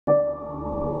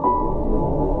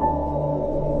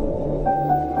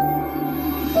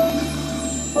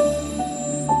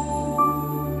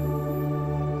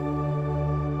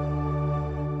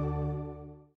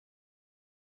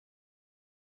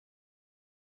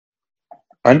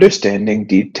Understanding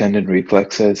deep tendon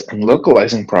reflexes and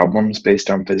localizing problems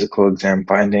based on physical exam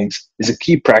findings is a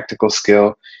key practical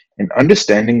skill, and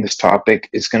understanding this topic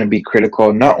is going to be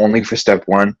critical not only for step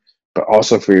one, but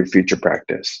also for your future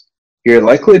practice. You're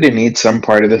likely to need some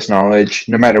part of this knowledge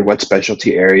no matter what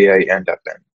specialty area you end up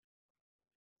in.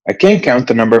 I can't count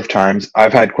the number of times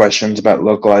I've had questions about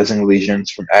localizing lesions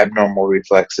from abnormal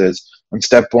reflexes on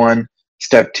step one,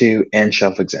 step two, and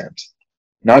shelf exams,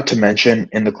 not to mention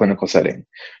in the clinical setting.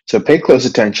 So pay close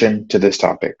attention to this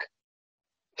topic.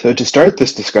 So to start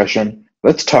this discussion,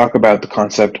 let's talk about the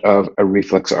concept of a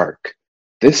reflex arc.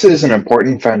 This is an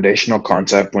important foundational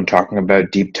concept when talking about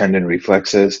deep tendon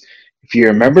reflexes. If you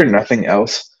remember nothing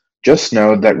else, just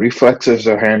know that reflexes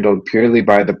are handled purely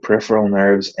by the peripheral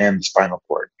nerves and the spinal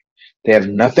cord. They have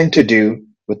nothing to do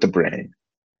with the brain.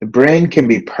 The brain can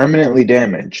be permanently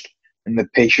damaged, and the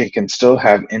patient can still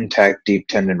have intact deep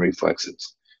tendon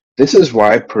reflexes. This is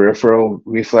why peripheral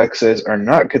reflexes are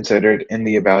not considered in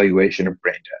the evaluation of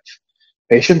brain death.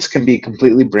 Patients can be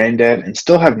completely brain dead and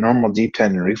still have normal deep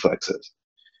tendon reflexes.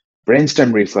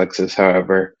 Brainstem reflexes,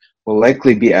 however, will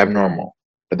likely be abnormal,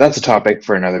 but that's a topic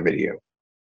for another video.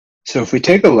 So if we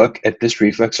take a look at this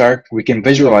reflex arc, we can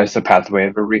visualize the pathway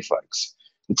of a reflex.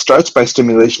 It starts by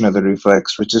stimulation of the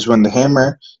reflex, which is when the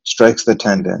hammer strikes the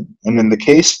tendon. And in the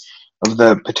case of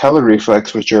the patellar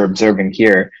reflex, which you're observing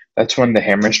here, that's when the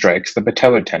hammer strikes the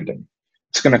patellar tendon.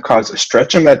 It's going to cause a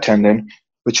stretch in that tendon,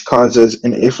 which causes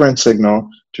an afferent signal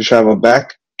to travel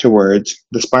back towards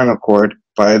the spinal cord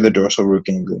via the dorsal root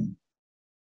ganglion.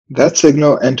 That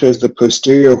signal enters the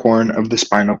posterior horn of the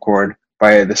spinal cord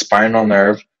via the spinal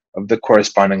nerve of the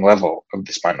corresponding level of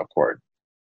the spinal cord.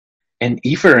 An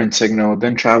efferent signal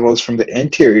then travels from the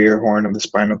anterior horn of the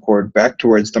spinal cord back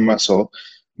towards the muscle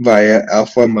via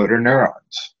alpha motor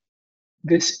neurons.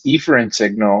 This efferent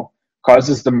signal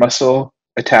causes the muscle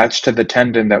attached to the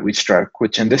tendon that we struck,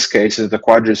 which in this case is the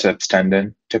quadriceps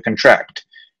tendon, to contract.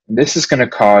 And this is going to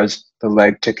cause the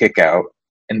leg to kick out,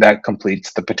 and that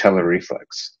completes the patellar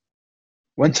reflex.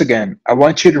 Once again, I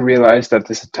want you to realize that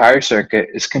this entire circuit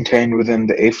is contained within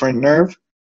the afferent nerve,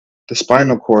 the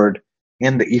spinal cord,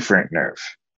 and the efferent nerve.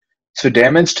 So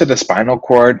damage to the spinal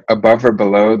cord above or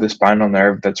below the spinal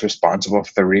nerve that's responsible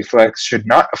for the reflex should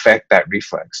not affect that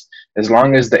reflex, as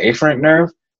long as the afferent nerve,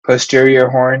 posterior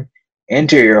horn,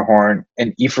 anterior horn,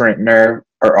 and efferent nerve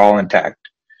are all intact.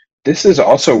 This is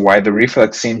also why the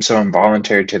reflex seems so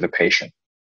involuntary to the patient.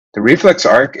 The reflex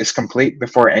arc is complete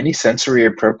before any sensory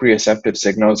or proprioceptive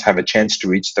signals have a chance to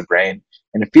reach the brain,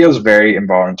 and it feels very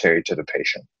involuntary to the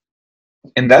patient.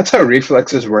 And that's how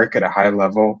reflexes work at a high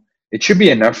level. It should be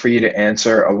enough for you to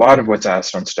answer a lot of what's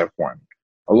asked on step one,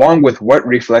 along with what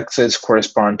reflexes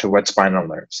correspond to what spinal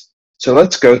nerves. So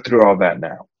let's go through all that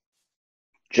now.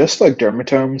 Just like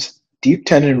dermatomes, deep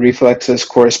tendon reflexes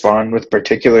correspond with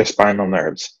particular spinal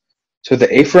nerves. So the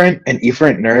afferent and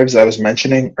efferent nerves I was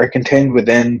mentioning are contained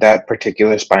within that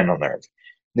particular spinal nerve.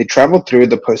 They travel through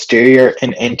the posterior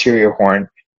and anterior horn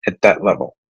at that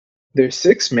level. There's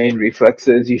 6 main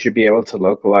reflexes you should be able to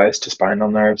localize to spinal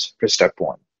nerves for step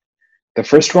one. The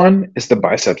first one is the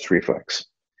biceps reflex.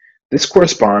 This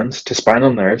corresponds to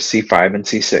spinal nerves C5 and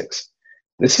C6.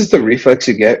 This is the reflex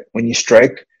you get when you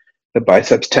strike the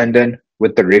biceps tendon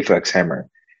with the reflex hammer.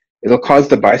 It'll cause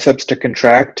the biceps to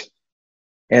contract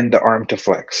and the arm to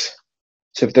flex.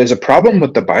 So if there's a problem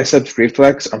with the biceps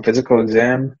reflex on physical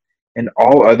exam and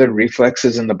all other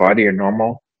reflexes in the body are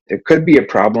normal, there could be a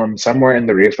problem somewhere in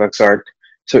the reflex arc,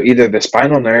 so either the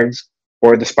spinal nerves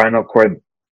or the spinal cord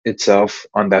itself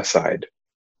on that side.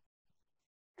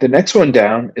 The next one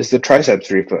down is the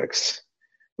triceps reflex,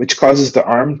 which causes the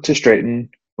arm to straighten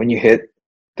when you hit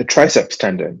the triceps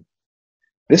tendon.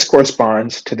 This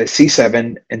corresponds to the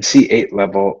C7 and C8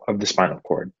 level of the spinal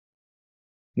cord.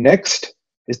 Next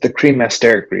is the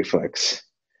cremasteric reflex.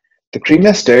 The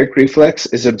cremasteric reflex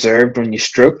is observed when you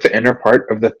stroke the inner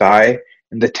part of the thigh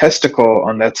and the testicle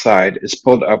on that side is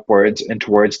pulled upwards and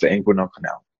towards the inguinal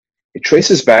canal. It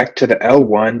traces back to the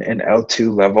L1 and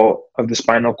L2 level of the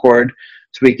spinal cord,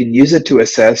 so we can use it to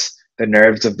assess the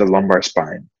nerves of the lumbar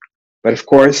spine. But of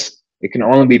course, it can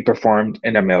only be performed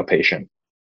in a male patient.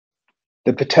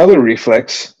 The patellar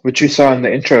reflex, which you saw in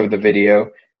the intro of the video,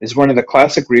 is one of the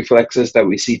classic reflexes that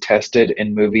we see tested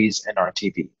in movies and on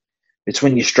TV. It's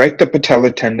when you strike the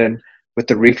patellar tendon with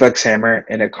the reflex hammer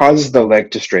and it causes the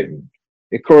leg to straighten.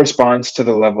 It corresponds to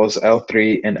the levels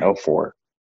L3 and L4.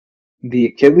 The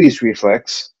Achilles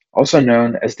reflex, also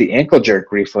known as the ankle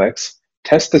jerk reflex,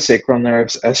 tests the sacral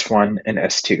nerves S1 and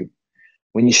S2.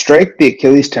 When you strike the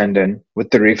Achilles tendon with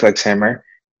the reflex hammer,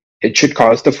 it should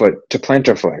cause the foot to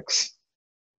plantar flex,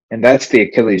 and that's the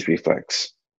Achilles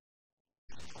reflex.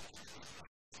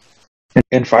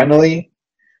 And finally,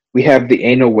 we have the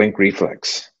anal wink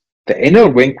reflex. The anal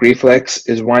wink reflex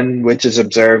is one which is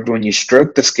observed when you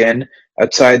stroke the skin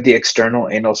outside the external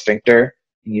anal sphincter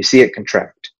and you see it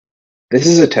contract. This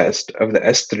is a test of the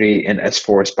S3 and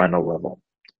S4 spinal level.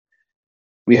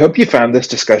 We hope you found this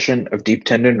discussion of deep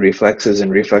tendon reflexes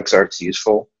and reflex arcs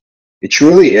useful. It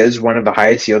truly is one of the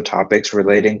highest yield topics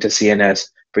relating to CNS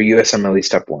for USMLE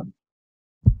Step 1.